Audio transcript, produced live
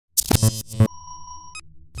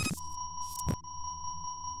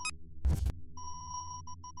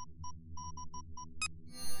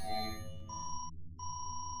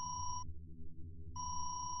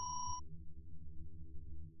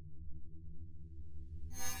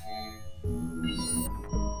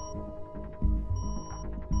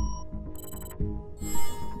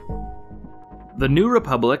The New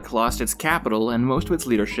Republic lost its capital and most of its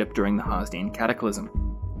leadership during the Hosnian Cataclysm,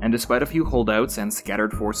 and despite a few holdouts and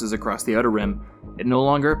scattered forces across the Outer Rim, it no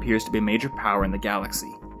longer appears to be a major power in the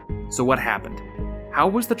galaxy. So what happened? How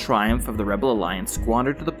was the triumph of the Rebel Alliance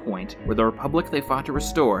squandered to the point where the Republic they fought to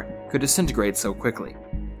restore could disintegrate so quickly?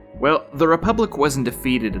 Well, the Republic wasn't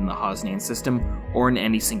defeated in the Hosnian system or in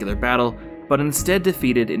any singular battle, but instead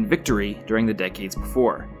defeated in victory during the decades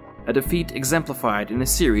before. A defeat exemplified in a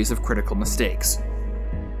series of critical mistakes.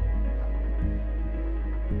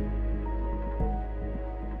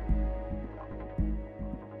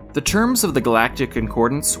 The terms of the Galactic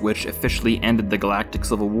Concordance, which officially ended the Galactic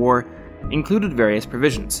Civil War, included various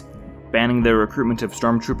provisions, banning the recruitment of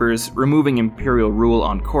stormtroopers, removing Imperial rule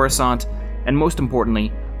on Coruscant, and most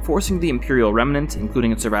importantly, forcing the Imperial remnant,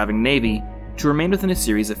 including its surviving navy, to remain within a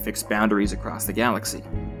series of fixed boundaries across the galaxy.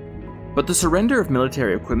 But the surrender of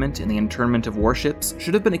military equipment and the internment of warships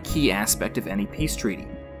should have been a key aspect of any peace treaty.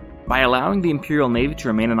 By allowing the Imperial Navy to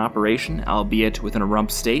remain in operation, albeit within a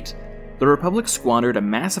rump state, the Republic squandered a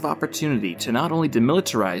massive opportunity to not only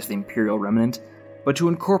demilitarize the Imperial remnant, but to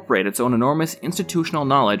incorporate its own enormous institutional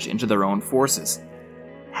knowledge into their own forces.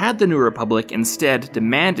 Had the New Republic instead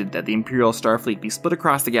demanded that the Imperial Starfleet be split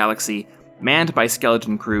across the galaxy, manned by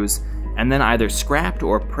skeleton crews, and then either scrapped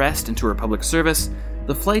or pressed into Republic service,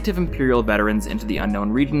 the flight of Imperial veterans into the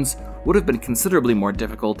unknown regions would have been considerably more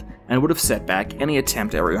difficult and would have set back any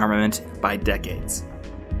attempt at rearmament by decades.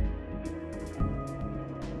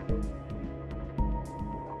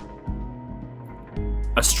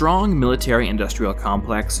 A strong military-industrial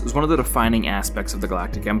complex was one of the defining aspects of the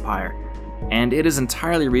Galactic Empire, and it is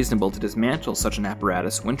entirely reasonable to dismantle such an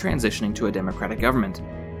apparatus when transitioning to a democratic government.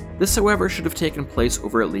 This, however, should have taken place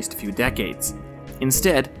over at least a few decades.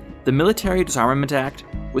 Instead, the Military Disarmament Act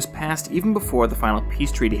was passed even before the final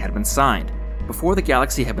peace treaty had been signed, before the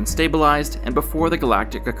galaxy had been stabilized, and before the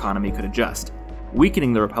galactic economy could adjust,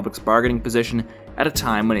 weakening the Republic's bargaining position at a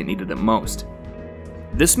time when it needed it most.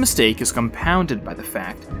 This mistake is compounded by the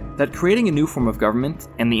fact that creating a new form of government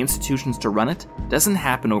and the institutions to run it doesn't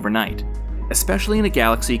happen overnight, especially in a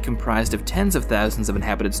galaxy comprised of tens of thousands of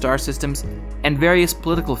inhabited star systems and various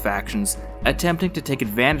political factions attempting to take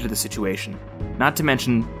advantage of the situation, not to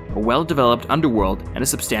mention a well-developed underworld and a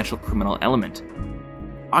substantial criminal element.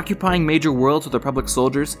 Occupying major worlds with Republic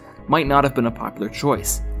soldiers might not have been a popular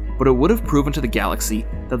choice, but it would have proven to the galaxy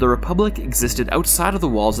that the Republic existed outside of the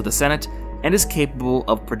walls of the Senate and is capable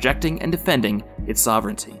of projecting and defending its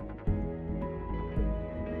sovereignty.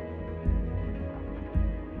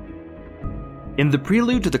 In the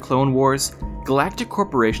prelude to the Clone Wars, galactic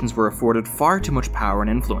corporations were afforded far too much power and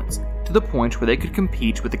influence, to the point where they could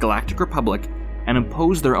compete with the Galactic Republic and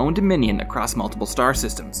impose their own dominion across multiple star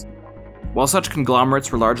systems. While such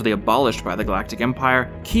conglomerates were largely abolished by the Galactic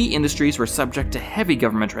Empire, key industries were subject to heavy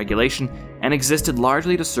government regulation and existed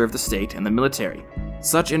largely to serve the state and the military.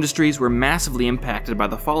 Such industries were massively impacted by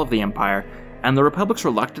the fall of the Empire, and the Republic's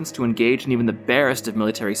reluctance to engage in even the barest of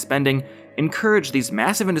military spending encouraged these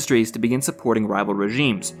massive industries to begin supporting rival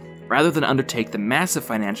regimes, rather than undertake the massive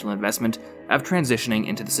financial investment of transitioning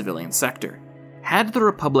into the civilian sector. Had the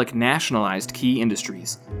Republic nationalized key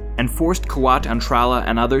industries, and forced Kawat Antrala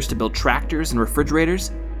and others to build tractors and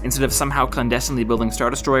refrigerators, instead of somehow clandestinely building Star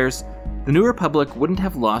Destroyers, the New Republic wouldn't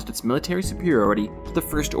have lost its military superiority to the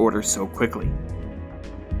First Order so quickly.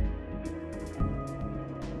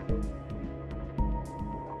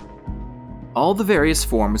 All the various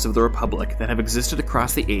forms of the Republic that have existed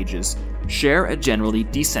across the ages share a generally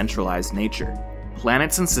decentralized nature.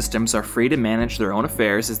 Planets and systems are free to manage their own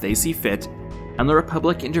affairs as they see fit, and the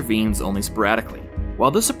Republic intervenes only sporadically.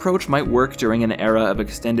 While this approach might work during an era of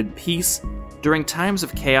extended peace, during times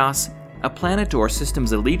of chaos, a planet or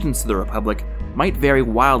system's allegiance to the Republic might vary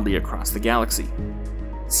wildly across the galaxy.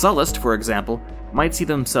 Sullust, for example, might see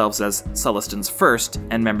themselves as Sullustans first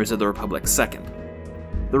and members of the Republic second.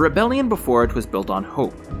 The rebellion before it was built on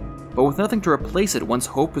hope, but with nothing to replace it once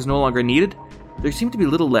hope was no longer needed, there seemed to be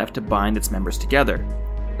little left to bind its members together.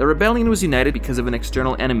 The rebellion was united because of an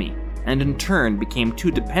external enemy, and in turn became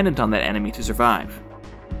too dependent on that enemy to survive.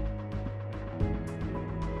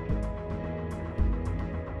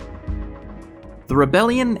 The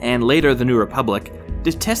rebellion, and later the New Republic,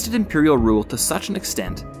 detested Imperial rule to such an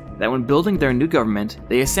extent that when building their new government,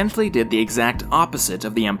 they essentially did the exact opposite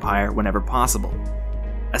of the Empire whenever possible.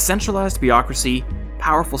 A centralized bureaucracy,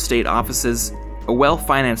 powerful state offices, a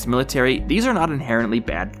well-financed military, these are not inherently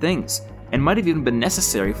bad things, and might have even been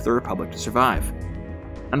necessary for the Republic to survive.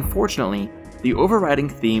 Unfortunately, the overriding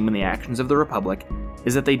theme in the actions of the Republic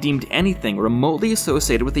is that they deemed anything remotely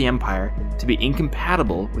associated with the Empire to be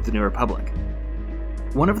incompatible with the New Republic.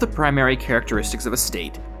 One of the primary characteristics of a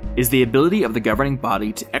state is the ability of the governing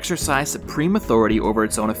body to exercise supreme authority over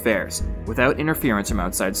its own affairs, without interference from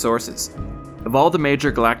outside sources. Of all the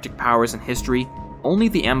major galactic powers in history, only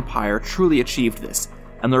the Empire truly achieved this,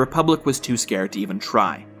 and the Republic was too scared to even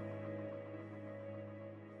try.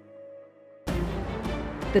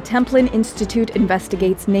 The Templin Institute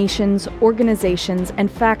investigates nations, organizations, and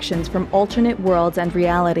factions from alternate worlds and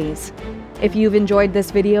realities. If you've enjoyed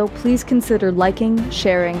this video, please consider liking,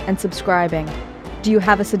 sharing, and subscribing. Do you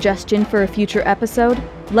have a suggestion for a future episode?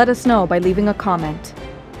 Let us know by leaving a comment.